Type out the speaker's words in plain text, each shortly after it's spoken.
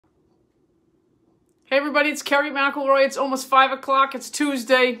Hey everybody, it's Kerry McElroy. It's almost 5 o'clock. It's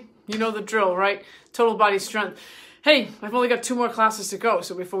Tuesday. You know the drill, right? Total body strength. Hey, I've only got 2 more classes to go,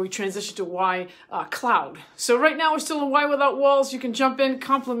 so before we transition to Y Cloud. So right now we're still in Y Without Walls. You can jump in,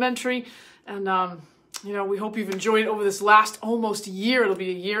 complimentary, and you know, we hope you've enjoyed it over this last almost year. It'll be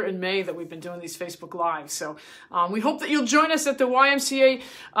a year in May that we've been doing these Facebook Lives. So we hope that you'll join us at the YMCA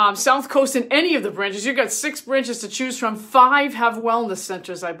South Coast in any of the branches. You've got 6 branches to choose from. 5 have wellness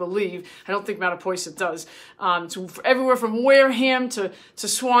centers, I believe. I don't think Mattapoisett does. So everywhere from Wareham to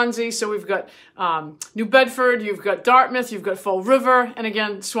Swansea. So we've got New Bedford, you've got Dartmouth, you've got Fall River, and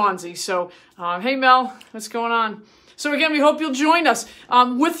again, Swansea. So hey Mel, what's going on? So again, we hope you'll join us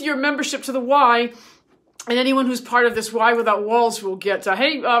with your membership to the Y. And anyone who's part of this Y Without Walls will get,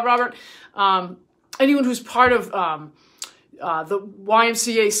 hey, Robert, anyone who's part of the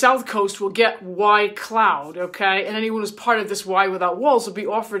YMCA South Coast will get Y Cloud, okay? And anyone who's part of this Y Without Walls will be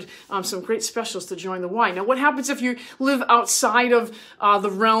offered some great specials to join the Y. Now, what happens if you live outside of the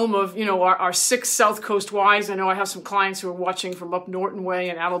realm of, you know, our 6 South Coast Ys? I know I have some clients who are watching from up Norton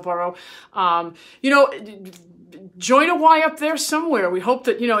Way and Attleboro. You know, join a Y up there somewhere. We hope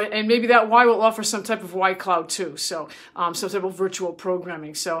that, you know, and maybe that Y will offer some type of Y Cloud too. So some type of virtual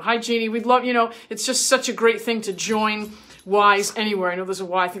programming. So hi, Jeannie. We'd love, you know, it's just such a great thing to join Ys anywhere. I know there's a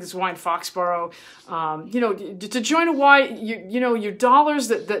Y. I think there's a Y in Foxborough. You know, to join a Y, you know, your dollars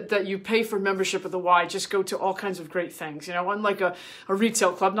that you pay for membership of the Y just go to all kinds of great things. You know, unlike a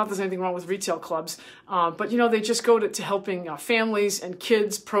retail club. Not that there's anything wrong with retail clubs, but you know, they just go to helping families and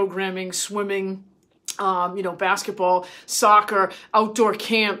kids, programming, swimming. You know, basketball, soccer, outdoor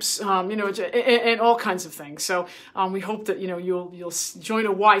camps, you know, and all kinds of things. So we hope that, you know, you'll join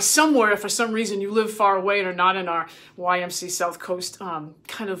a Y somewhere if for some reason you live far away and are not in our YMC South Coast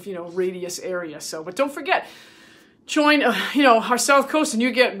kind of, you know, radius area. So, but don't forget, join, you know, our South Coast and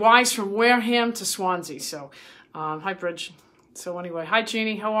you get Ys from Wareham to Swansea. So, hi, Bridge. So anyway, hi,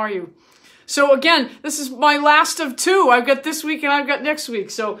 Jeannie. How are you? So again, this is my last of 2. I've got this week and I've got next week.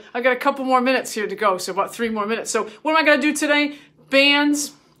 So I've got a couple more minutes here to go. So about 3 more minutes. So what am I going to do today?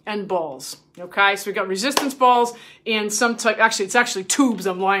 Bands and balls. Okay, so we got resistance balls and some type, actually it's actually tubes,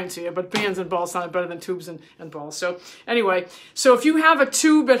 I'm lying to you, but bands and balls sound better than tubes and balls. So anyway, so if you have a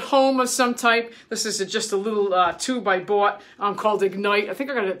tube at home of some type, this is just a little tube I bought called Ignite. I think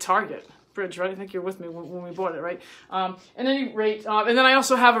I got it at Target. Bridge, right? I think you're with me when we bought it, right? At any rate, and then I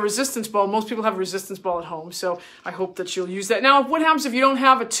also have a resistance ball. Most people have a resistance ball at home, so I hope that you'll use that. Now, what happens if you don't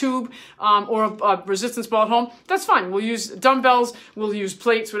have a tube or a resistance ball at home? That's fine. We'll use dumbbells, we'll use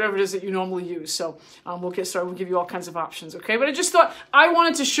plates, whatever it is that you normally use. So we'll get started. We'll give you all kinds of options, okay? But I just thought I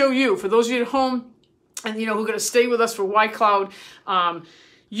wanted to show you, for those of you at home, and you know, who are going to stay with us for Y Cloud,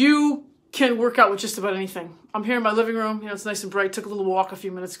 you can work out with just about anything. I'm here in my living room. You know, it's nice and bright. Took a little walk a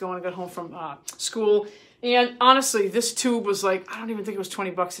few minutes ago when I got home from school. And honestly, this tube was like, I don't even think it was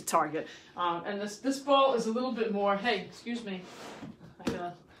 20 bucks at Target. And this ball is a little bit more, hey, excuse me. I got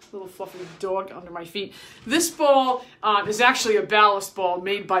a little fluffy dog under my feet. This ball is actually a ballast ball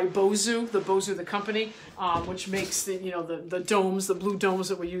made by Bozu, the company, which makes the, you know, the domes, the blue domes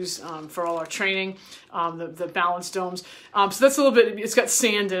that we use for all our training, the balance domes. So that's a little bit, it's got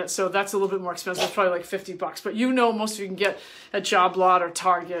sand in it, so that's a little bit more expensive. It's probably like 50 bucks. But you know, most of you can get at Job Lot or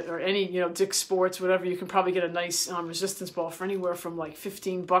Target or any, you know, Dick's Sports, whatever. You can probably get a nice resistance ball for anywhere from like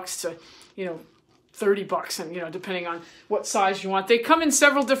 15 bucks to, you know, 30 bucks, and, you know, depending on what size you want. They come in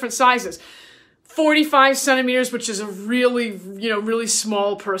several different sizes. 45 centimeters, which is a really, you know, really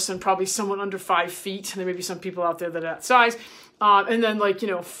small person, probably someone under 5 feet. There may be some people out there that are that size. And then like, you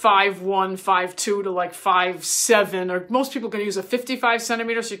know, 5'1", 5'2" to like 5'7", or most people can use a 55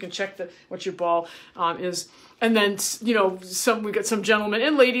 centimeter, so you can check what your ball is. And then, you know, we got some gentlemen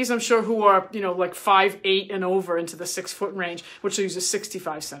and ladies, I'm sure, who are, you know, like 5'8" and over into the 6-foot range, which will use a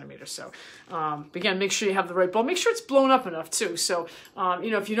 65 centimeter. So, again, make sure you have the right ball. Make sure it's blown up enough too. So,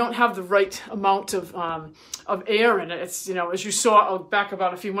 you know, if you don't have the right amount of air in it, it's, you know, as you saw back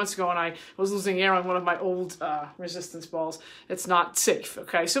about a few months ago when I was losing air on one of my old resistance balls, it's not safe.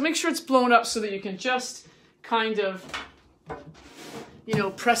 Okay, so make sure it's blown up so that you can just kind of, you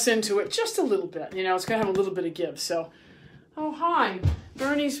know, press into it just a little bit. You know, it's going to have a little bit of give. So, oh, hi.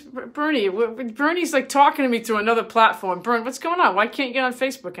 Bernie's like talking to me through another platform. Bern, what's going on? Why can't you get on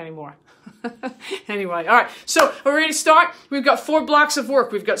Facebook anymore? Anyway, all right. So we're ready to start. We've got 4 blocks of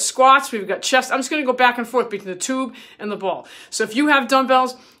work. We've got squats. We've got chest. I'm just going to go back and forth between the tube and the ball. So if you have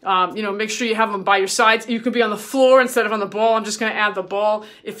dumbbells, You know, make sure you have them by your sides. You could be on the floor instead of on the ball. I'm just going to add the ball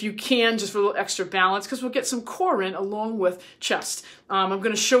if you can, just for a little extra balance, because we'll get some core in along with chest. I'm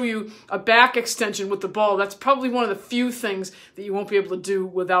going to show you a back extension with the ball. That's probably one of the few things that you won't be able to do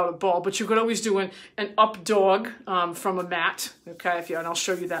without a ball, but you could always do an up dog from a mat, okay, and I'll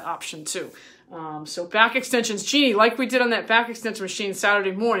show you that option too. So back extensions, Jeannie, like we did on that back extension machine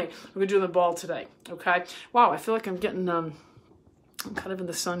Saturday morning, we're going to do the ball today, okay? Wow, I feel like I'm getting, I'm kind of in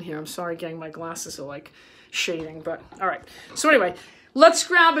the sun here. I'm sorry, gang, my glasses are like shading, but all right. So anyway, let's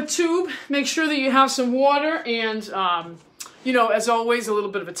grab a tube. Make sure that you have some water and, you know, as always, a little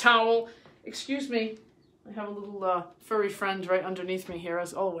bit of a towel. Excuse me. I have a little furry friend right underneath me here,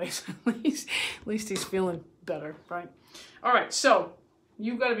 as always. At least he's feeling better, right? All right, so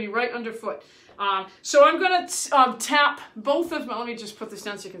you've got to be right underfoot. So I'm going to tap both of my, let me just put this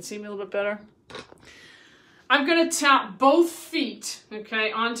down so you can see me a little bit better. I'm going to tap both feet,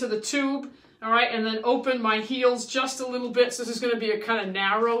 okay, onto the tube, all right, and then open my heels just a little bit. So this is going to be a kind of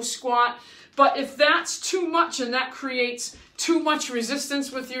narrow squat. But if that's too much and that creates too much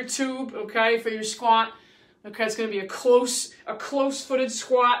resistance with your tube, okay, for your squat, okay, it's going to be a close-footed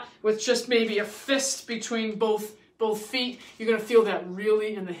squat with just maybe a fist between both feet. You're going to feel that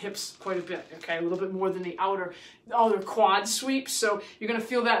really in the hips quite a bit, okay? A little bit more than the outer quad sweep. So you're going to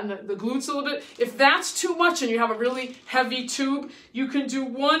feel that in the glutes a little bit. If that's too much and you have a really heavy tube, you can do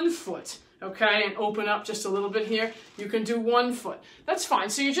 1 foot, okay? And open up just a little bit here. You can do 1 foot. That's fine.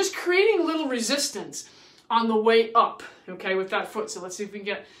 So you're just creating a little resistance on the way up, okay, with that foot. So let's see if we can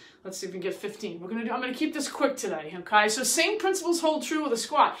get 15. I'm gonna keep this quick today, okay? So same principles hold true with a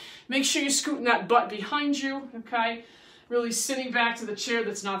squat. Make sure you're scooting that butt behind you, okay? Really sitting back to the chair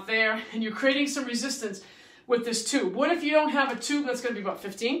that's not there, and you're creating some resistance with this tube. What if you don't have a tube? That's gonna be about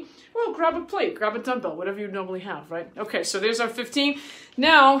 15. Well, grab a plate, grab a dumbbell, whatever you normally have, right? Okay, so there's our 15.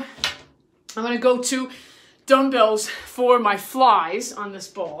 Now, I'm gonna go to dumbbells for my flies on this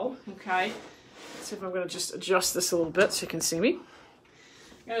ball, okay? Let's see if I'm gonna just adjust this a little bit so you can see me.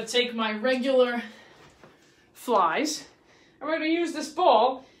 I'm going to take my regular flies, and we're going to use this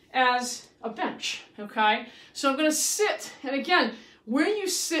ball as a bench, okay? So I'm going to sit, and again, where you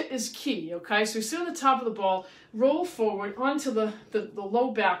sit is key, okay? So you sit on the top of the ball, roll forward onto the low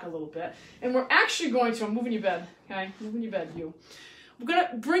back a little bit, and we're actually going to, I'm moving your bed, okay? Moving your bed, you. We're going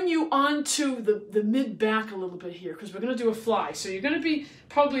to bring you onto the mid-back a little bit here because we're going to do a fly. So you're going to be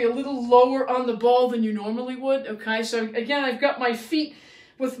probably a little lower on the ball than you normally would, okay? So again, I've got my feet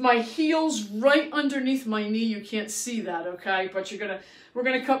with my heels right underneath my knee. You can't see that, okay? But we're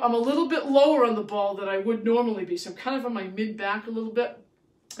gonna come, I'm a little bit lower on the ball than I would normally be. So I'm kind of on my mid-back a little bit.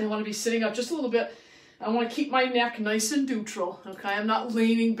 I want to be sitting up just a little bit. I want to keep my neck nice and neutral, okay? I'm not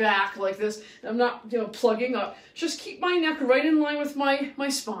leaning back like this. I'm not, you know, plugging up. Just keep my neck right in line with my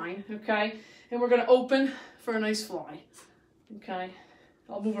spine, okay? And we're gonna open for a nice fly, okay?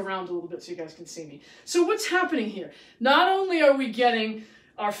 I'll move around a little bit so you guys can see me. So what's happening here? Not only are we getting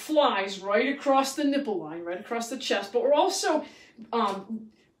our flies right across the nipple line, right across the chest, but we're also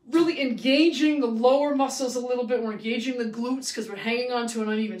really engaging the lower muscles a little bit. We're engaging the glutes because we're hanging onto an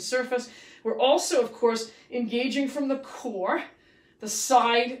uneven surface. We're also, of course, engaging from the core, the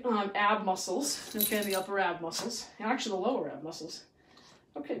side ab muscles, okay, the upper ab muscles, and actually the lower ab muscles.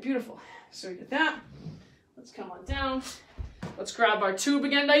 Okay, beautiful. So we get that. Let's come on down. Let's grab our tube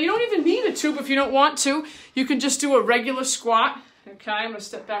again. Now, you don't even need a tube if you don't want to. You can just do a regular squat. Okay, I'm going to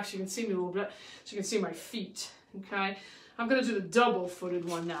step back so you can see me a little bit, so you can see my feet, okay? I'm going to do the double-footed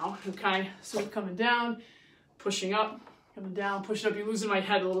one now, okay? So I'm coming down, pushing up, coming down, pushing up. You're losing my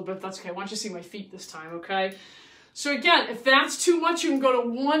head a little bit. That's okay. I want you to see my feet this time, okay? So again, if that's too much, you can go to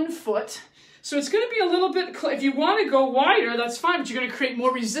 1 foot. So it's going to be a little bit, if you want to go wider, that's fine, but you're going to create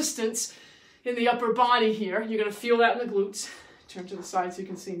more resistance in the upper body here. You're going to feel that in the glutes. Turn to the side so you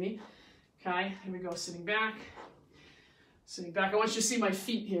can see me. Okay, here we go, sitting back. Sitting back, I want you to see my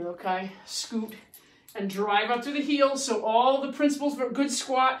feet here, okay? Scoot and drive up through the heels. So all the principles for a good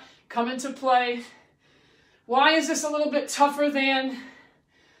squat come into play. Why is this a little bit tougher than,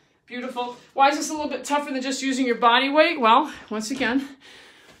 beautiful. Why is this a little bit tougher than just using your body weight? Well, once again,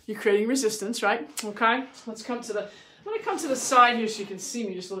 you're creating resistance, right? Okay, let's come to the, I'm gonna come to the side here so you can see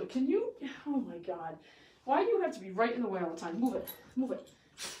me just a little bit. Can you, oh my God. Why do you have to be right in the way all the time? Move it, move it.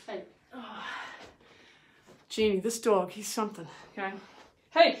 Hey, oh. Jeannie, this dog, he's something, okay?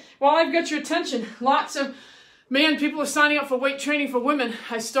 Hey, while I've got your attention, lots of people are signing up for weight training for women.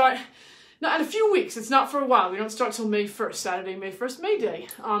 I start, not in a few weeks, it's not for a while. We don't start till May 1st, Saturday, May 1st, May Day.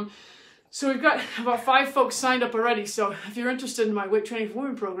 So we've got about 5 folks signed up already. So if you're interested in my weight training for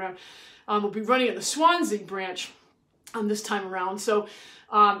women program, we'll be running at the Swansea branch this time around. So,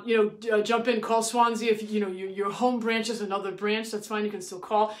 jump in, call Swansea. If your home branch is another branch, that's fine. You can still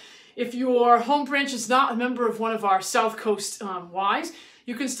call. If your home branch is not a member of one of our South Coast Ys,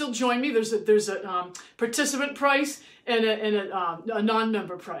 you can still join me. There's a participant price and a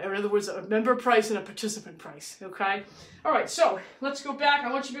non-member price, or in other words, a member price and a participant price. Okay. All right. So let's go back.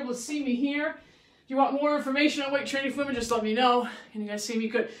 I want you to be able to see me here. If you want more information on weight training for women, just let me know. Can you guys see me?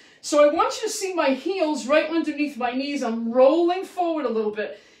 Good. So I want you to see my heels right underneath my knees. I'm rolling forward a little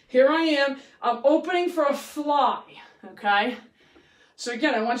bit. Here I am. I'm opening for a fly. Okay. So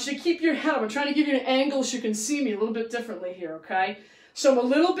again, I want you to keep your head up. I'm trying to give you an angle so you can see me a little bit differently here, okay? So I'm a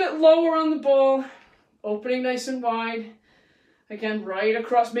little bit lower on the ball, opening nice and wide. Again, right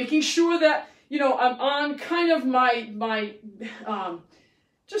across, making sure that, I'm on kind of my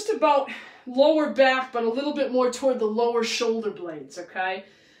just about lower back, but a little bit more toward the lower shoulder blades, okay?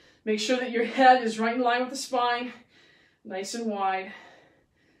 Make sure that your head is right in line with the spine, nice and wide,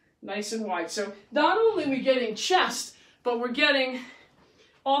 nice and wide. So not only are we getting chest, but we're getting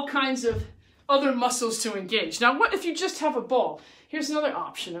all kinds of other muscles to engage. Now, what if you just have a ball? Here's another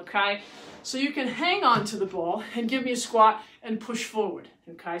option, okay? So you can hang on to the ball and give me a squat and push forward,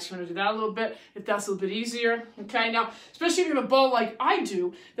 okay? So you want to do that a little bit, if that's a little bit easier, okay? Now, especially if you have a ball like I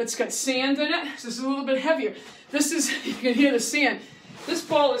do that's got sand in it, so this is a little bit heavier. This is, you can hear the sand. This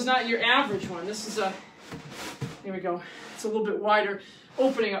ball is not your average one. This is here we go. It's a little bit wider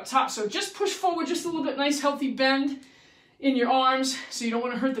opening up top. So just push forward, just a little bit, nice healthy bend in your arms, so you don't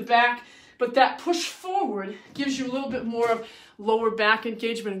want to hurt the back, but that push forward gives you a little bit more of lower back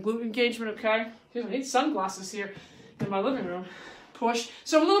engagement and glute engagement, okay? I need sunglasses here in my living room. Push.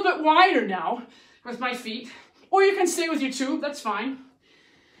 So I'm a little bit wider now with my feet, or you can stay with your tube, that's fine.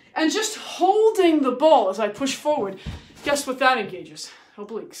 And just holding the ball as I push forward, guess what that engages?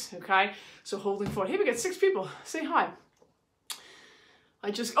 Obliques, okay? So holding forward. Hey, we got 6 people. Say hi.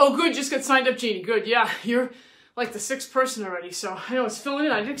 Oh good, just got signed up, Jeannie. Good, yeah, you're like the 6th person already, so I know it's filling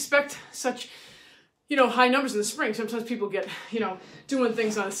in. I didn't expect such, high numbers in the spring. Sometimes people get, doing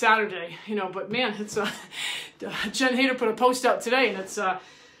things on a Saturday, but man, it's, Jen Hader put a post out today, and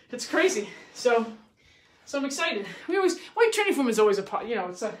it's crazy. So I'm excited. weight training for them is always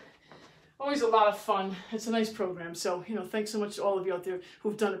it's always a lot of fun. It's a nice program. So, thanks so much to all of you out there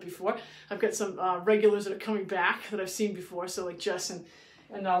who've done it before. I've got some regulars that are coming back that I've seen before, so like Jess and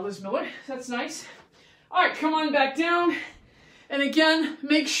Liz Miller. That's nice. All right, come on back down. And again,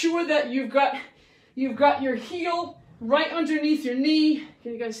 make sure that you've got your heel right underneath your knee.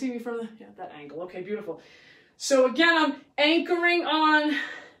 Can you guys see me from that angle? Okay, beautiful. So again, I'm anchoring on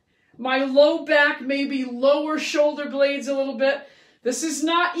my low back, maybe lower shoulder blades a little bit. This is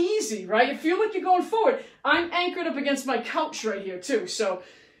not easy, right? You feel like you're going forward. I'm anchored up against my couch right here too. So,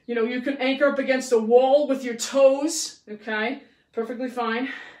 you can anchor up against a wall with your toes, okay? Perfectly fine.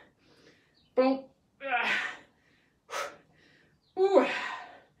 Boom. Ooh.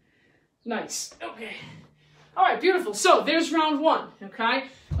 Nice. Okay. All right, beautiful. So there's round 1, okay?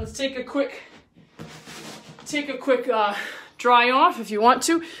 Let's take a quick dry off if you want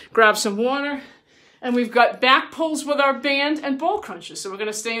to. Grab some water. And we've got back pulls with our band and ball crunches. So we're going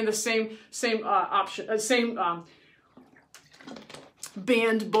to stay in the same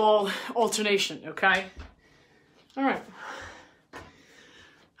band ball alternation, okay? All right.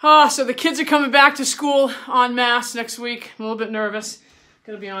 So the kids are coming back to school en masse next week. I'm a little bit nervous,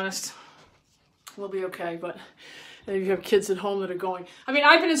 gotta be honest. We'll be okay, but if you have kids at home that are going. I mean,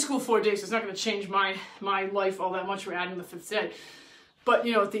 I've been in school 4 days, so it's not gonna change my life all that much. We're adding the 5th day. But,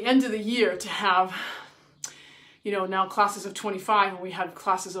 at the end of the year to have, now classes of 25 and we have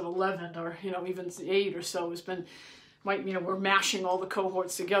classes of 11 or, even 8 or so has been, we're mashing all the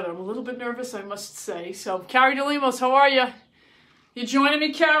cohorts together. I'm a little bit nervous, I must say. So, Carrie DeLimos, how are you? You joining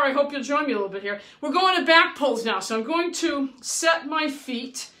me, Kara? I hope you'll join me a little bit here. We're going to back pulls now. So I'm going to set my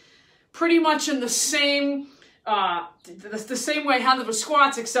feet pretty much in the same way I handle the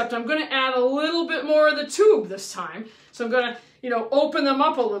squats, except I'm going to add a little bit more of the tube this time. So I'm going to, open them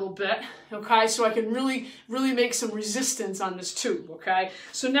up a little bit, okay, so I can really make some resistance on this tube, okay?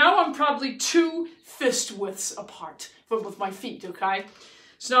 So now I'm probably 2 fist widths apart with my feet, okay?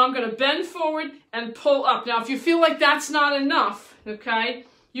 So now I'm going to bend forward and pull up. Now, if you feel like that's not enough, okay,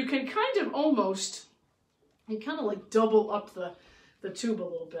 you can kind of like double up the tube a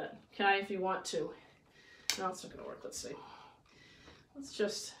little bit, okay, if you want to. No, it's not going to work. Let's see. Let's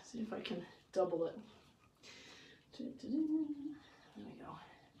just see if I can double it. There we go.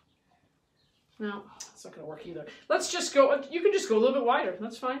 No, it's not going to work either. Let's just go, you can just go a little bit wider.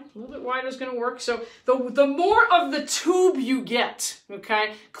 That's fine. A little bit wider is going to work. So the more of the tube you get,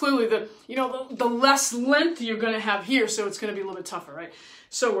 okay, clearly the less length you're going to have here, so it's going to be a little bit tougher, right?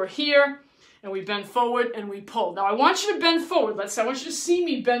 So we're here, and we bend forward, and we pull. Now, I want you to bend forward. I want you to see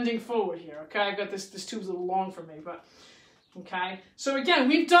me bending forward here, okay? I've got this tube's a little long for me, but, okay? So again,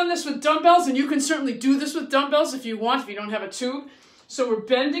 we've done this with dumbbells, and you can certainly do this with dumbbells if you want, if you don't have a tube. So we're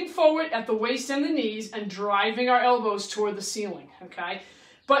bending forward at the waist and the knees and driving our elbows toward the ceiling, okay?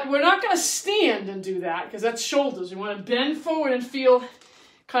 But we're not going to stand and do that because that's shoulders. We want to bend forward and feel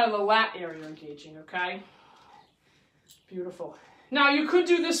kind of the lat area engaging, okay? Beautiful. Now, you could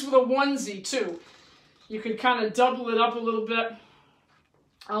do this with a onesie, too. You could kind of double it up a little bit,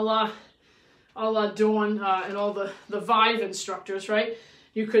 a la Dawn and all the Vive instructors, right?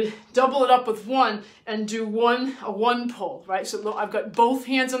 You could double it up with one and do a one pull, right? So I've got both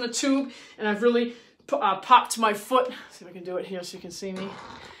hands on the tube, and I've really popped my foot. Let's see if I can do it here so you can see me.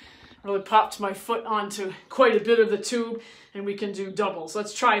 Really popped my foot onto quite a bit of the tube, and we can do doubles.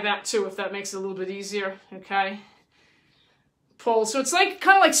 Let's try that too, if that makes it a little bit easier, okay? Pull. So it's like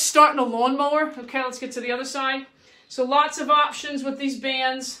kind of like starting a lawnmower, okay? Let's get to the other side. So lots of options with these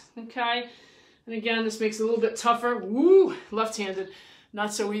bands, okay? And again, this makes it a little bit tougher. Woo, left-handed.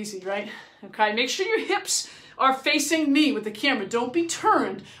 Not so easy, right? Okay, make sure your hips are facing me with the camera. Don't be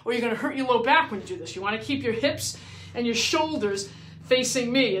turned or you're going to hurt your low back when you do this. You want to keep your hips and your shoulders facing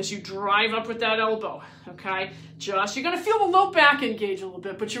me as you drive up with that elbow, okay? You're going to feel the low back engage a little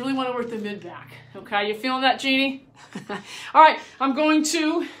bit, but you really want to work the mid-back, okay? You feeling that, Jeannie? All right, I'm going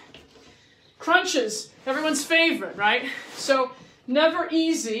to crunches, everyone's favorite, right? So never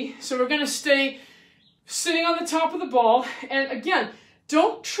easy, so we're going to stay sitting on the top of the ball, and again,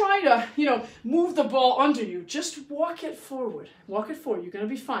 don't try to, move the ball under you. Just walk it forward. Walk it forward. You're going to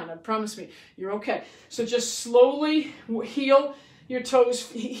be fine. I promise me. You're okay. So just slowly heel your toes,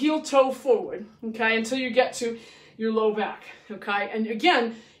 heel toe forward, okay, until you get to your low back, okay? And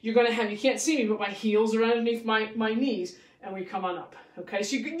again, you're going to have, you can't see me, but my heels are underneath my knees, and we come on up, okay?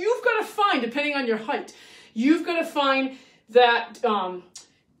 So you've got to find, depending on your height, you've got to find that,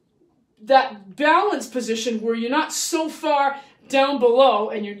 that balance position where you're not so far down below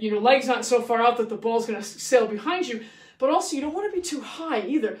and your legs not so far out that the ball's going to sail behind you, but also you don't want to be too high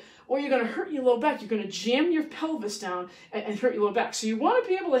either, or you're going to hurt your low back. You're going to jam your pelvis down and hurt your low back. So you want to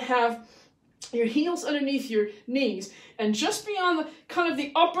be able to have your heels underneath your knees and just be on the kind of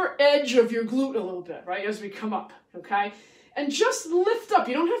the upper edge of your glute a little bit, right, as we come up, okay? And just lift up.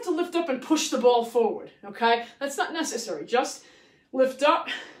 You don't have to lift up and push the ball forward, okay? That's not necessary. Just lift up,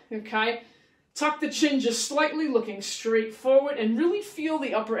 okay? Tuck the chin just slightly, looking straight forward, and really feel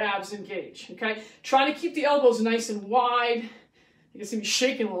the upper abs engage, okay? Try to keep the elbows nice and wide. You can see me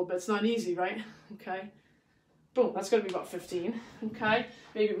shaking a little bit. It's not easy, right? Okay. Boom, that's going to be about 15, okay?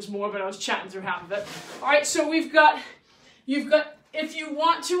 Maybe it was more, but I was chatting through half of it. All right, so you've got, if you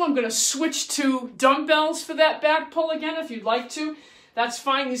want to, I'm going to switch to dumbbells for that back pull again, if you'd like to. That's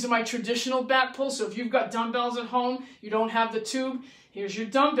fine. These are my traditional back pulls, so if you've got dumbbells at home, you don't have the tube, here's your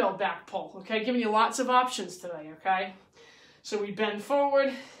dumbbell back pull, okay? Giving you lots of options today, okay? So we bend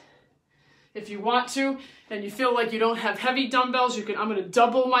forward. If you want to, and you feel like you don't have heavy dumbbells, I'm going to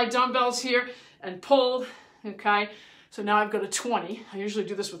double my dumbbells here and pull, okay? So now I've got a 20. I usually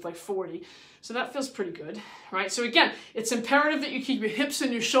do this with like 40. So that feels pretty good, right? So again, it's imperative that you keep your hips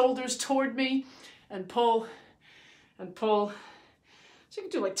and your shoulders toward me and pull and pull. So you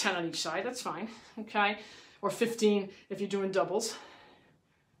can do like 10 on each side. That's fine, okay? Or 15 if you're doing doubles.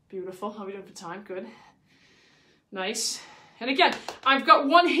 Beautiful. How are we doing for time? Good. Nice. And again, I've got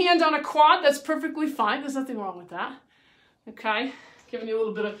one hand on a quad. That's perfectly fine. There's nothing wrong with that. Okay. Giving you a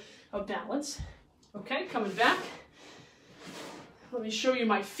little bit of balance. Okay. Coming back. Let me show you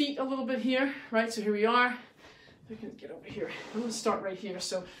my feet a little bit here. Right. So here we are. I can get over here. I'm going to start right here.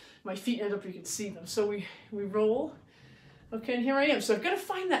 So my feet end up, you can see them. So we roll. Okay. And here I am. So I've got to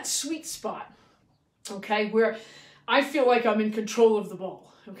find that sweet spot. Okay. Where I feel like I'm in control of the ball.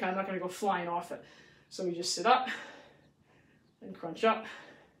 Okay, I'm not going to go flying off it. So we just sit up and crunch up.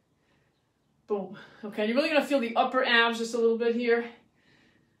 Boom. Okay, you're really going to feel the upper abs just a little bit here.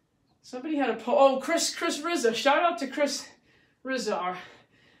 Somebody had Chris Rizza. Shout out to Chris Rizza, our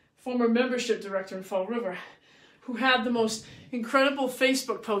former membership director in Fall River, who had the most incredible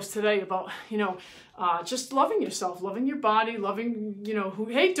Facebook post today about, just loving yourself, loving your body, loving,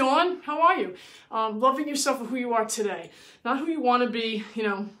 hey, Dawn, how are you? Loving yourself for who you are today, not who you want to be,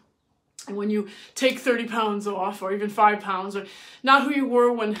 when you take 30 pounds off or even 5 pounds, or not who you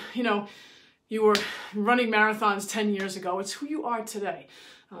were when, you were running marathons 10 years ago. It's who you are today.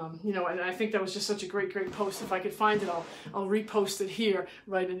 You know, and I think that was just such a great post. If I could find it, I'll repost it here,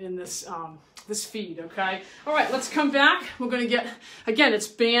 right in this this feed, okay? All right, let's come back. We're gonna get, again, it's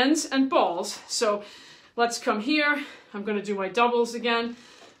bands and balls. So let's come here. I'm gonna do my doubles again.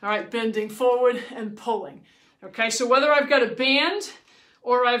 All right, bending forward and pulling. Okay, so whether I've got a band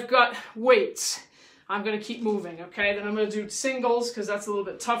or I've got weights, I'm gonna keep moving, okay? Then I'm gonna do singles because that's a little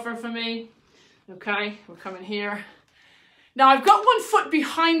bit tougher for me. Okay, we're coming here. Now I've got one foot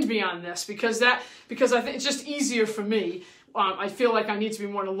behind me on this because I think it's just easier for me. I feel like I need to be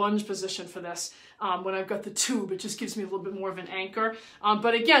more in a lunge position for this. When I've got the tube, it just gives me a little bit more of an anchor.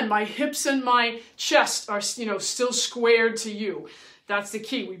 But again, my hips and my chest are, you know, still squared to you. That's the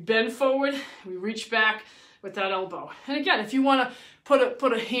key. We bend forward, we reach back with that elbow. And again, if you want to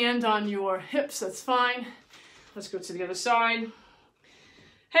put a hand on your hips, that's fine. Let's go to the other side.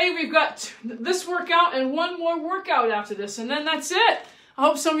 Hey, we've got this workout and one more workout after this, and then that's it. I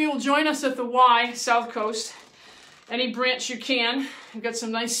hope some of you will join us at the Y, South Coast. Any branch you can. We've got some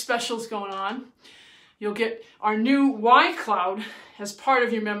nice specials going on. You'll get our new Y Cloud as part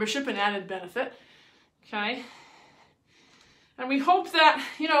of your membership, an added benefit. Okay? And we hope that,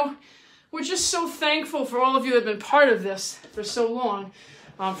 you know, we're just so thankful for all of you that have been part of this for so long,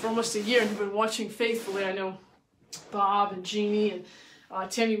 for almost a year, and who've been watching faithfully. I know Bob and Jeannie and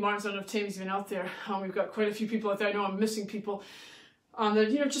Tammy Martins. I don't know if Tammy's even out there. We've got quite a few people out there. I know I'm missing people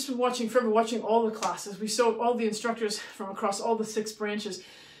that, you know, just been watching forever, watching all the classes. We saw all the instructors from across all the 6 branches.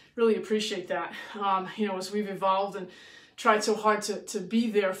 Really appreciate that. You know, as we've evolved and tried so hard to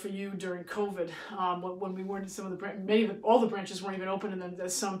be there for you during COVID, when we weren't in some of the all the branches weren't even open, and then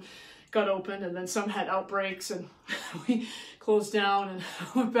some got open, and then some had outbreaks, and we closed down and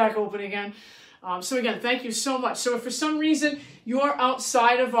went back open again. So again, thank you so much. So if for some reason you're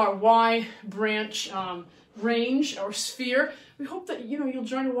outside of our Y branch range or sphere, we hope that, you know, you'll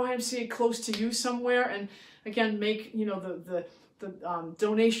join a YMCA close to you somewhere, and again, make, you know, the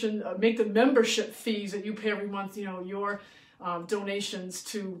donation, make the membership fees that you pay every month, you know, your donations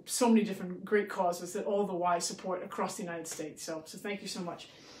to so many different great causes that all the Y support across the United States. So thank you so much.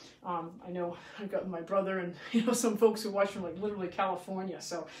 I know I've got my brother and, you know, some folks who watch from like literally California.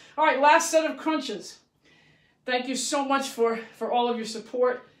 So, all right, last set of crunches. Thank you so much for all of your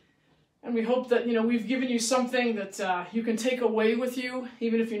support. And we hope that, you know, we've given you something that you can take away with you,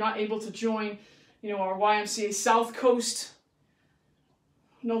 even if you're not able to join, you know, our YMCA South Coast.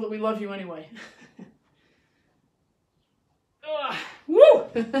 Know that we love you anyway. Woo!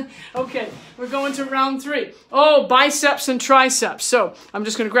 Okay, we're going to round 3. Oh, biceps and triceps. So I'm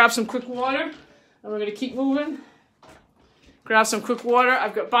just going to grab some quick water, and we're going to keep moving. Grab some quick water.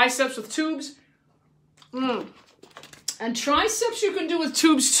 I've got biceps with tubes. And triceps you can do with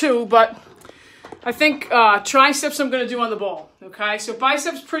tubes too, but I think triceps I'm going to do on the ball. Okay, so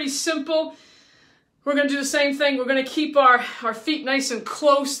biceps pretty simple. We're going to do the same thing. We're going to keep our feet nice and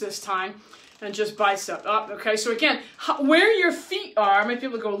close this time. And just bicep up. Okay, so again, where your feet are, I might be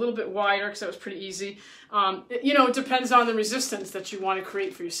able to go a little bit wider because that was pretty easy. You know, it depends on the resistance that you want to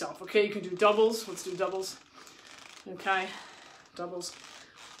create for yourself. Okay, you can do doubles. Let's do doubles. Okay, doubles.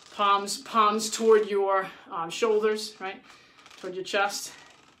 Palms toward your shoulders, right? Toward your chest.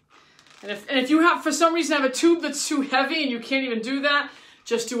 And if you have, for some reason, have a tube that's too heavy and you can't even do that,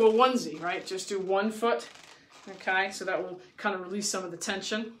 just do a onesie, right? Just do 1 foot. Okay, so that will kind of release some of the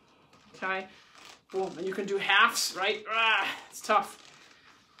tension. Okay, boom, and you can do halves, right? It's tough.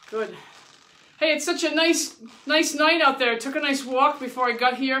 Good. Hey, it's such a nice night out there. I took a nice walk before I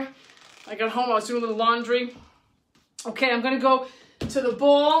got here. I got home, I was doing a little laundry. Okay, I'm going to go to the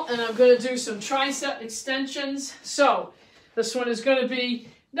ball, and I'm going to do some tricep extensions. So, this one is going to be,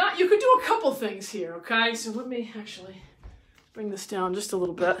 you could do a couple things here, okay? So let me actually bring this down just a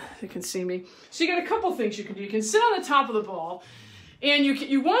little bit so you can see me. So you got a couple things you can do. You can sit on the top of the ball, and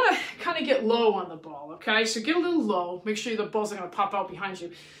you want to kind of get low on the ball, okay? So get a little low. Make sure the ball's not going to pop out behind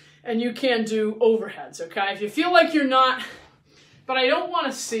you. And you can do overheads, okay? If you feel like you're not, but I don't want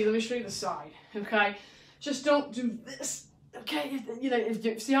to see, let me show you the side, okay? Just don't do this, okay? You know, if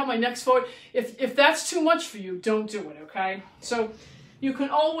you see how my neck's forward? If that's too much for you, don't do it, okay? So you can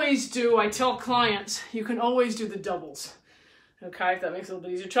always do, I tell clients, you can always do the doubles, okay? If that makes it a little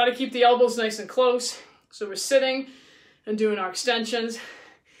bit easier. Try to keep the elbows nice and close. So we're sitting and doing our extensions.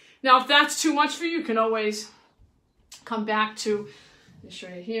 Now, if that's too much for you, you can always come back to, let me show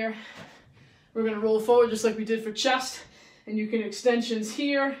you here. We're going to roll forward just like we did for chest, and you can extensions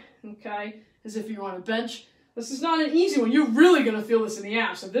here, okay, as if you're on a bench. This is not an easy one. You're really going to feel this in the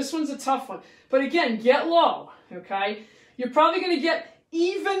abs. So this one's a tough one. But again, get low, okay? You're probably going to get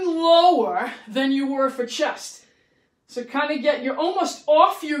even lower than you were for chest. So kind of you're almost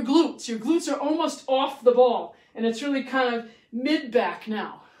off your glutes. Your glutes are almost off the ball. And it's really kind of mid-back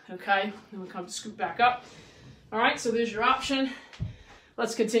now, okay? Then we come to scoot back up. All right, so there's your option.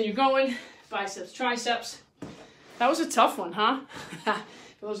 Let's continue going. Biceps, triceps. That was a tough one, huh?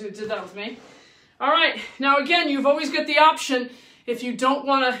 For those who did that with me. All right, now again, you've always got the option, if you don't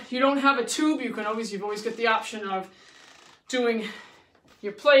have a tube, you've always got the option of doing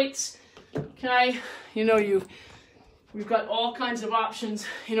your plates, okay? You know, we've got all kinds of options.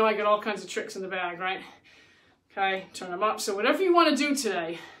 You know, I got all kinds of tricks in the bag, right? Okay, turn them up. So whatever you want to do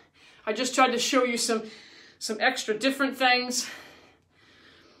today, I just tried to show you some extra different things.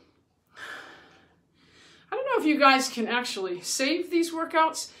 I don't know if you guys can actually save these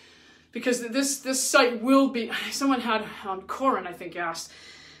workouts, because this site will be, someone had Corin, I think, asked,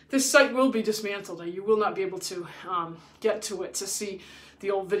 this site will be dismantled. You will not be able to get to it to see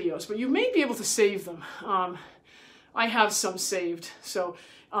the old videos, but you may be able to save them. I have some saved, so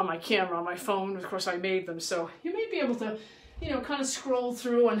on my camera, on my phone, of course I made them, so you may be able to, you know, kind of scroll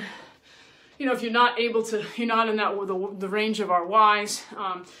through, and, you know, if you're not able to, you're not in that the range of our Ys,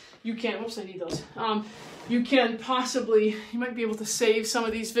 you can, whoops, I need those. You can possibly, you might be able to save some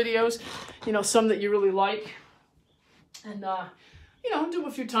of these videos, you know, some that you really like, and, you know, do them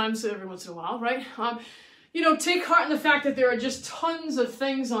a few times every once in a while, right? You know, take heart in the fact that there are just tons of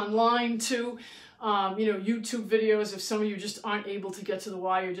things online too. You know, YouTube videos, if some of you just aren't able to get to the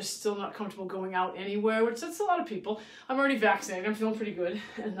Y, you're just still not comfortable going out anywhere, which that's a lot of people. I'm already vaccinated, I'm feeling pretty good,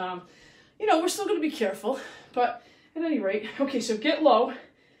 and, you know, we're still going to be careful, but at any rate, okay, so get low,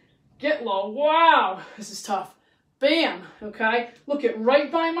 wow, this is tough, bam, okay, look it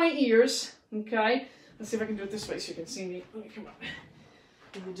right by my ears, okay, let's see if I can do it this way so you can see me, let me come up,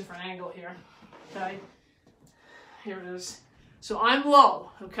 give you a different angle here, okay, here it is, so I'm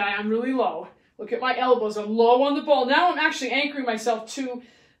low, okay, I'm really low. Look at my elbows, I'm low on the ball. Now I'm actually anchoring myself to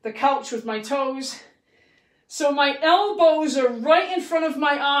the couch with my toes. So my elbows are right in front of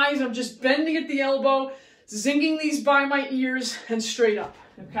my eyes. I'm just bending at the elbow, zinging these by my ears, and straight up,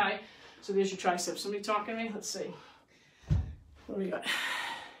 okay? So there's your triceps. Somebody talking to me? Let's see. What do we got?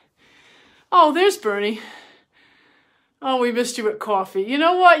 Oh, there's Bernie. Oh, we missed you at coffee. You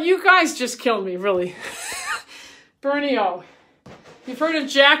know what? You guys just killed me, really. Bernie-o. You've heard of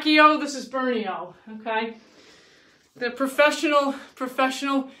Jackie O? This is Bernie O, okay? The professional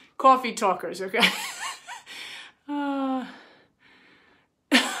coffee talkers, okay? Yeah.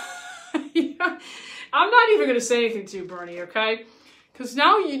 I'm not even going to say anything to you, Bernie, okay? Because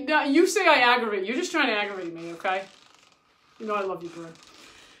now you say I aggravate. You're just trying to aggravate me, okay? You know I love you, Bernie.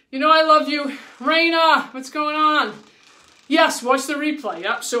 You know I love you. Raina, what's going on? Yes, watch the replay.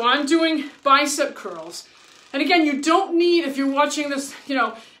 Yep, so I'm doing bicep curls. And again, you don't need, if you're watching this, you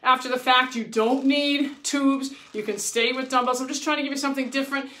know, after the fact, you don't need tubes. You can stay with dumbbells. I'm just trying to give you something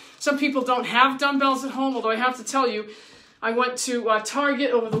different. Some people don't have dumbbells at home, although I have to tell you, I went to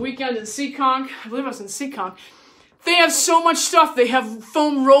Target over the weekend in Seekonk. I believe I was in Seekonk. They have so much stuff. They have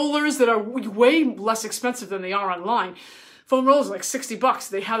foam rollers that are way less expensive than they are online. Foam rollers are like 60 bucks.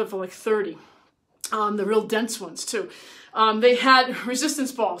 They have it for like 30. The real dense ones too. They had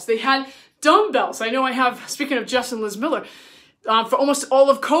resistance balls. They had dumbbells. I know I have, speaking of Jess and Liz Miller, for almost all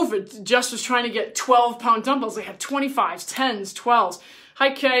of COVID, Jess was trying to get 12-pound dumbbells. They had 25s, 10s, 12s.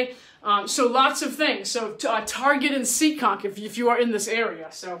 Hi, Kay. So lots of things. So Target and Seekonk if you are in this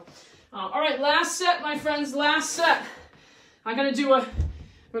area. So, all right, last set, my friends, last set. I'm going to do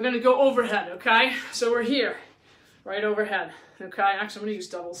we're going to go overhead, okay? So we're here, right overhead, okay? Actually, I'm going to use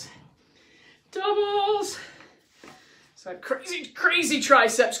doubles. Doubles. So crazy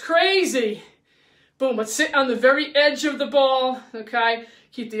triceps, crazy. Boom, let's sit on the very edge of the ball, okay?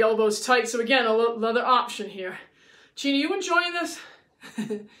 Keep the elbows tight. So again, another option here. Gina, you enjoying this?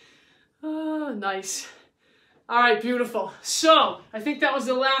 Oh, nice. All right, beautiful. So I think that was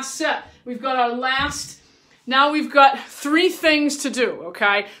the last set. We've got our last, now we've got 3 things to do,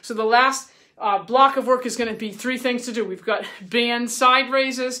 okay? So the last block of work is gonna be 3 things to do. We've got band side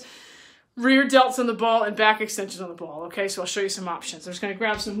raises, rear delts on the ball, and back extensions on the ball, okay? So I'll show you some options. I'm just gonna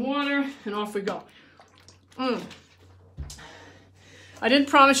grab some water, and off we go. I didn't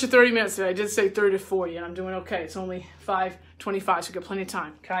promise you 30 minutes today. I did say 30 to 40, and I'm doing okay. It's only 5:25, so we've got plenty of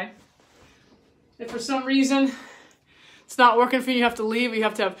time, okay? If for some reason it's not working for you, you have to leave, you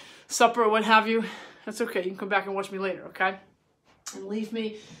have to have supper or what have you, that's okay. You can come back and watch me later, okay? And leave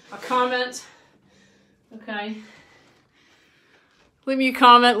me a comment, okay? Leave me a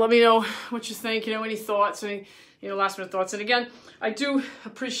comment. Let me know what you think, you know, any thoughts, any, you know, last minute thoughts. And again, I do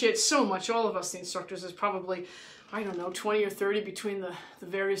appreciate so much all of us, the instructors. There's probably I don't know, 20 or 30 between the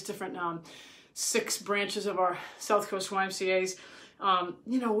various different 6 branches of our South Coast YMCAs.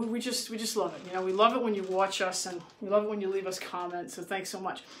 You know, we just love it. You know, we love it when you watch us, and we love it when you leave us comments. So thanks so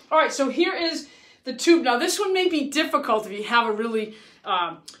much. All right, so here is the tube. Now this one may be difficult if you have a really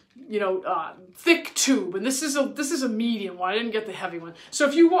thick tube, and this is a medium one. I didn't get the heavy one. So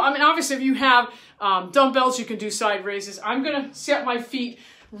if you want, I mean, obviously if you have dumbbells, you can do side raises. I'm gonna set my feet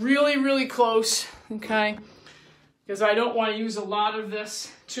really close, okay? Because I don't want to use a lot of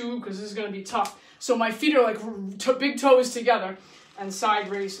this tube because this is going to be tough. So my feet are like big toes together and side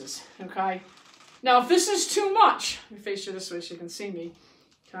raises, okay? Now if this is too much, let me face you this way so you can see me,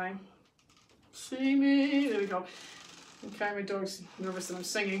 okay? See me, there we go. Okay, my dog's nervous that I'm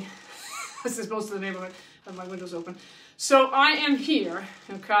singing. This is most of the neighborhood, and my window's open. So I am here,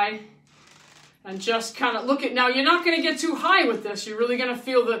 okay? And just kind of look at, now you're not going to get too high with this. You're really going to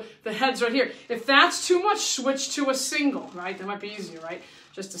feel the heads right here. If that's too much, switch to a single, right? That might be easier, right?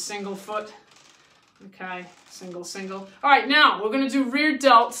 Just a single foot. Okay, single. All right, now we're going to do rear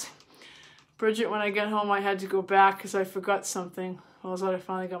delts. Bridget, when I get home, I had to go back because I forgot something. I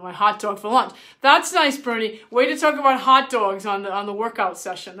finally got my hot dog for lunch. That's nice, Bernie. Way to talk about hot dogs on the workout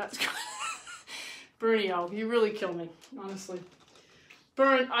session. That's good. Bernie, oh, you really kill me, honestly.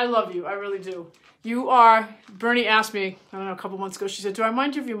 Bern, I love you. I really do. You are, Bernie asked me, I don't know, a couple months ago, she said, do I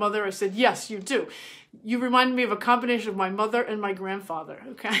remind you of your mother? I said, yes, you do. You remind me of a combination of my mother and my grandfather,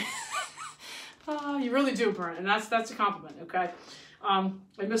 okay? You really do, Bern, and that's a compliment, okay? I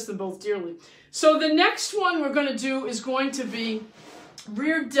miss them both dearly. So the next one we're going to do is going to be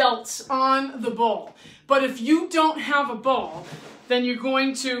rear delts on the ball. But if you don't have a ball, then you're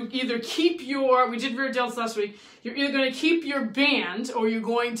going to either keep your, we did rear delts last week, you're either going to keep your band or you're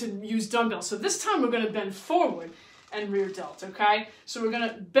going to use dumbbells. So this time we're going to bend forward and rear delt, okay? So we're going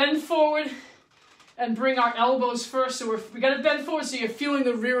to bend forward and bring our elbows first. So we got to bend forward so you're feeling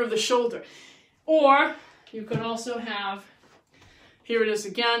the rear of the shoulder. Or you could also have, here it is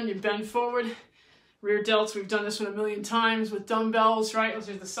again, you bend forward, rear delts. We've done this one a million times with dumbbells, right? This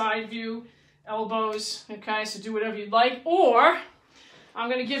is the side view, elbows, okay? So do whatever you'd like. Or I'm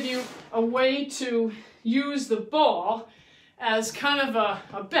going to give you a way to use the ball as kind of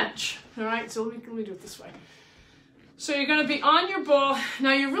a bench, all right? So let me do it this way. So you're going to be on your ball.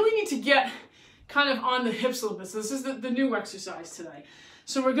 Now you really need to get kind of on the hips a little bit. So this is the new exercise today.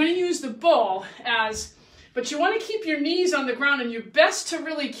 So we're going to use the ball as, but you want to keep your knees on the ground, and you're best to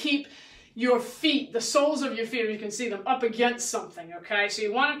really keep your feet, the soles of your feet, if you can see them, up against something, okay? So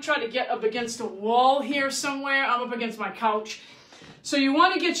you want to try to get up against a wall here somewhere. I'm up against my couch. So you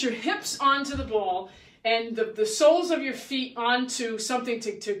want to get your hips onto the ball and the soles of your feet onto something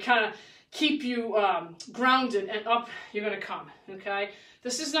to kind of keep you grounded, and up you're going to come, okay?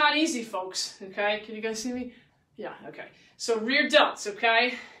 This is not easy, folks, okay? Can you guys see me? Yeah, okay. So rear delts,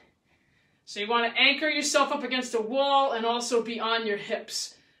 okay? So you want to anchor yourself up against a wall and also be on your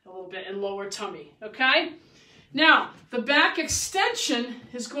hips a little bit and lower tummy, okay? Now, the back extension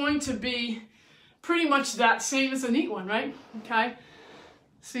is going to be pretty much that same as a neat one, right? Okay?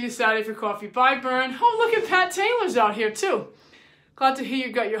 See you Saturday for coffee. Bye, Bern. Oh, look at Pat Taylor's out here, too. Glad to hear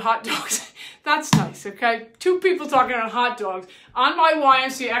you got your hot dogs. That's nice, okay? 2 people talking about hot dogs on my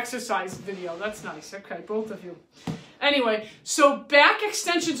YMCA exercise video. That's nice. Okay, both of you. Anyway, so back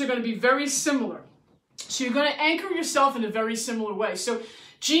extensions are going to be very similar. So you're going to anchor yourself in a very similar way. So,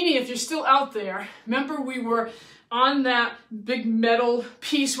 Jeannie, if you're still out there, remember we were on that big metal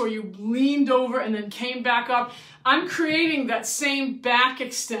piece where you leaned over and then came back up. I'm creating that same back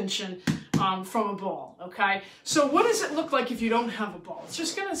extension from a ball, okay? So what does it look like if you don't have a ball? It's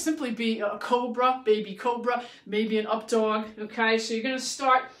just gonna simply be a cobra, baby cobra, maybe an up dog, okay? So you're gonna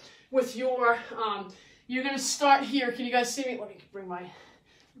start with your, you're gonna start here. Can you guys see me? Let me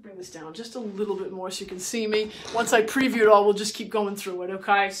bring this down just a little bit more so you can see me. Once I preview it all, we'll just keep going through it,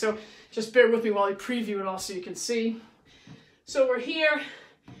 okay? So just bear with me while I preview it all so you can see. So we're here.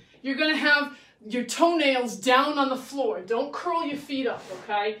 You're gonna have your toenails down on the floor. Don't curl your feet up,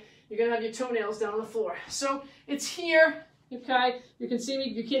 okay? You're gonna have your toenails down on the floor. So it's here, okay? You can see me,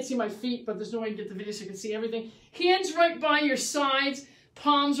 you can't see my feet, but there's no way to get the video so you can see everything. Hands right by your sides,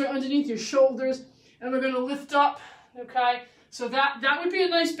 palms are underneath your shoulders, and we're gonna lift up, okay? So that would be a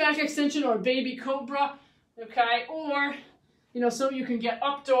nice back extension or a baby cobra, okay? Or, you know, some of you can get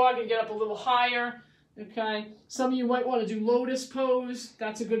up dog and get up a little higher, okay? Some of you might want to do lotus pose.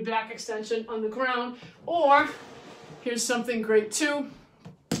 That's a good back extension on the ground. Or, here's something great too.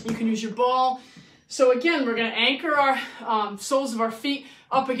 You can use your ball. So again, we're going to anchor our soles of our feet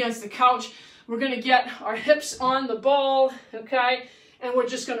up against the couch. We're going to get our hips on the ball, okay? And we're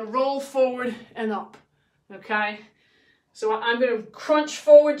just going to roll forward and up, okay? So I'm going to crunch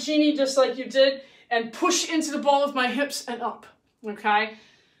forward, Jeannie, just like you did, and push into the ball with my hips and up, okay?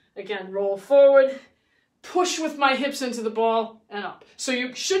 Again, roll forward, push with my hips into the ball and up. So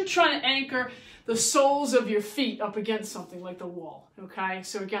you should try to anchor the soles of your feet up against something like the wall, okay?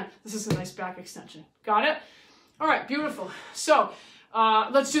 So again, this is a nice back extension. Got it? All right, beautiful. So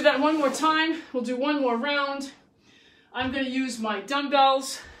let's do that one more time. We'll do one more round. I'm going to use my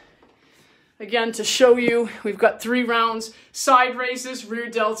dumbbells. Again, to show you, we've got 3 rounds: side raises, rear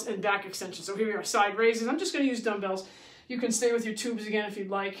delts, and back extensions. So here we are, side raises. I'm just going to use dumbbells. You can stay with your tubes again if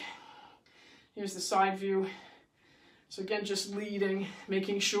you'd like. Here's the side view. So again, just leading,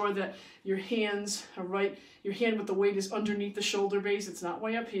 making sure that your hands are right. Your hand with the weight is underneath the shoulder base. It's not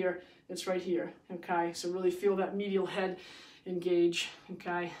way up here. It's right here, okay? So really feel that medial head engage,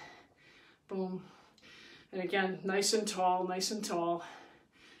 okay? Boom. And again, nice and tall, nice and tall.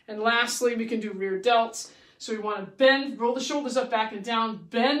 And lastly, we can do rear delts. So we want to bend, roll the shoulders up, back and down,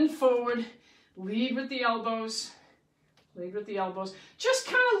 bend forward, lead with the elbows, lead with the elbows. Just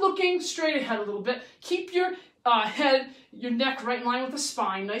kind of looking straight ahead a little bit. Keep your head, your neck right in line with the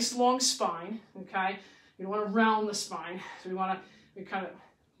spine, nice long spine, okay? You don't want to round the spine, so we want to kind of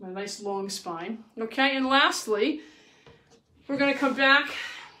a nice long spine, okay? And lastly, we're going to come back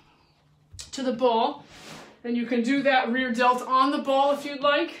to the ball. And you can do that rear delt on the ball if you'd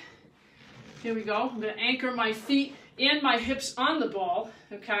like. Here we go. I'm going to anchor my feet and my hips on the ball,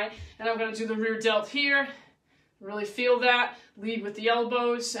 okay? And I'm going to do the rear delt here. Really feel that. Lead with the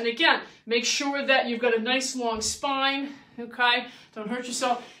elbows. And again, make sure that you've got a nice long spine, okay? Don't hurt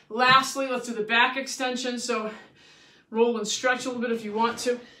yourself. Lastly, let's do the back extension. So roll and stretch a little bit if you want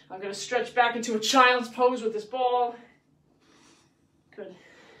to. I'm going to stretch back into a child's pose with this ball. Good.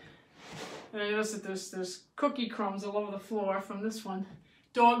 And I notice that there's cookie crumbs all over the floor from this one.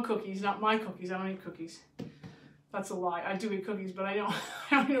 Dog cookies, not my cookies. I don't eat cookies. That's a lie. I do eat cookies, but I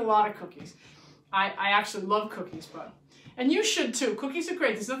don't eat a lot of cookies. I actually love cookies, but... And you should too. Cookies are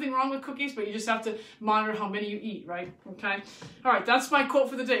great. There's nothing wrong with cookies, but you just have to monitor how many you eat, right? Okay? All right, that's my quote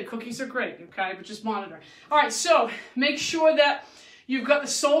for the day. Cookies are great, okay? But just monitor. All right, so make sure that you've got the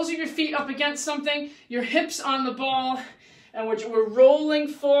soles of your feet up against something, your hips on the ball, and we're rolling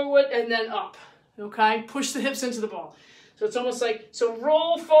forward and then up, okay? Push the hips into the ball. So it's almost like, so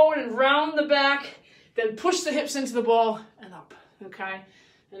roll forward and round the back, then push the hips into the ball and up, okay?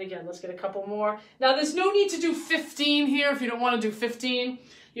 And again, let's get a couple more. Now, there's no need to do 15 here if you don't want to do 15.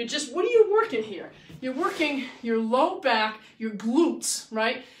 You're just, what are you working here? You're working your low back, your glutes,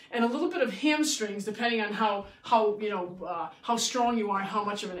 right? And a little bit of hamstrings, depending on how strong you are, and how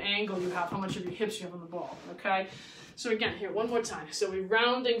much of an angle you have, how much of your hips you have on the ball, okay? So again, here, one more time. So we're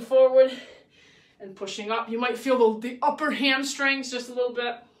rounding forward and pushing up. You might feel the upper hamstrings just a little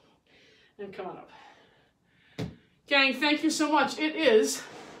bit. And come on up. Gang, thank you so much. It is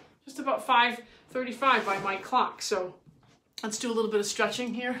just about 5:35 by my clock. So let's do a little bit of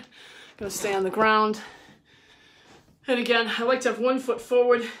stretching here. Gonna stay on the ground. And again, I like to have one foot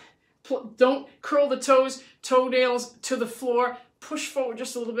forward. Don't curl the toes, toenails to the floor. Push forward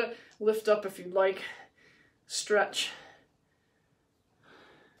just a little bit. Lift up if you'd like. Stretch.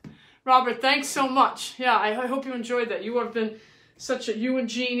 Robert, thanks so much. Yeah, I hope you enjoyed that. You have been you and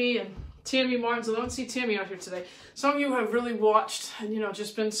Jeannie and Tammy Martins. I don't see Tammy out here today. Some of you have really watched and,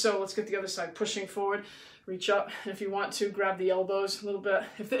 just been let's get the other side, pushing forward, reach up. And if you want to, grab the elbows a little bit,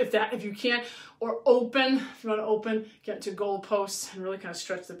 if you can, or open, if you want to open, get into goal posts and really kind of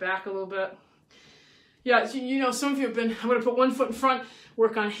stretch the back a little bit. Yeah, some of you have been, I'm going to put one foot in front,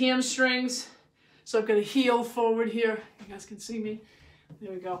 work on hamstrings. So I've got a heel forward here. You guys can see me.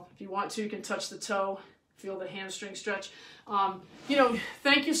 There we go. If you want to, you can touch the toe. Feel the hamstring stretch.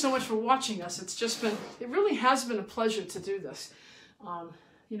 Thank you so much for watching us. It's just been, it really has been a pleasure to do this.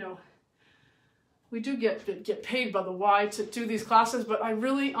 We do get paid by the Y to do these classes, but I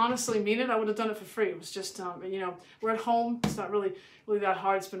really honestly mean it. I would have done it for free. It was just, we're at home. It's not really that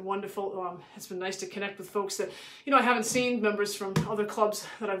hard. It's been wonderful. It's been nice to connect with folks that, I haven't seen, members from other clubs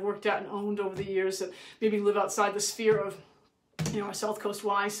that I've worked at and owned over the years that maybe live outside the sphere of, our South Coast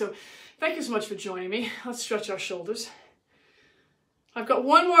Y. So thank you so much for joining me. Let's stretch our shoulders. I've got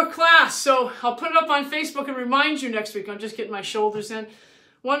one more class, so I'll put it up on Facebook and remind you next week. I'm just getting my shoulders in.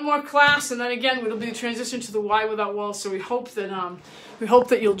 One more class, and then again, it'll be the transition to the Y without walls. So we hope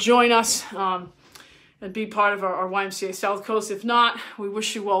that you'll join us and be part of our YMCA South Coast. If not, we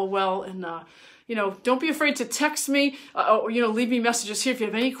wish you all well, and don't be afraid to text me or, leave me messages here if you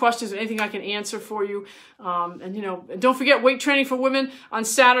have any questions or anything I can answer for you. And don't forget weight training for women on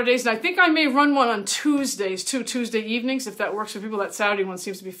Saturdays. And I think I may run one on Tuesdays too, Tuesday evenings, if that works for people. That Saturday one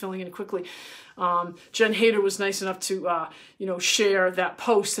seems to be filling in quickly. Jen Hader was nice enough to, share that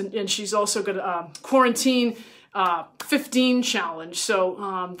post. And she's also got a quarantine 15 challenge.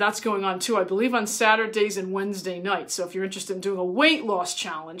 So that's going on too, I believe on Saturdays and Wednesday nights. So if you're interested in doing a weight loss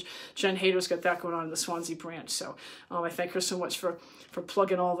challenge, Jen Hader's got that going on in the Swansea branch. So I thank her so much for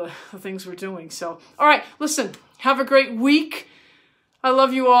plugging all the things we're doing. So, all right, listen, have a great week. I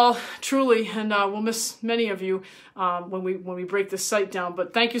love you all, truly, and we'll miss many of you when we break this site down.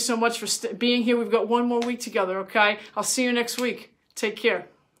 But thank you so much for being here. We've got one more week together, okay? I'll see you next week. Take care.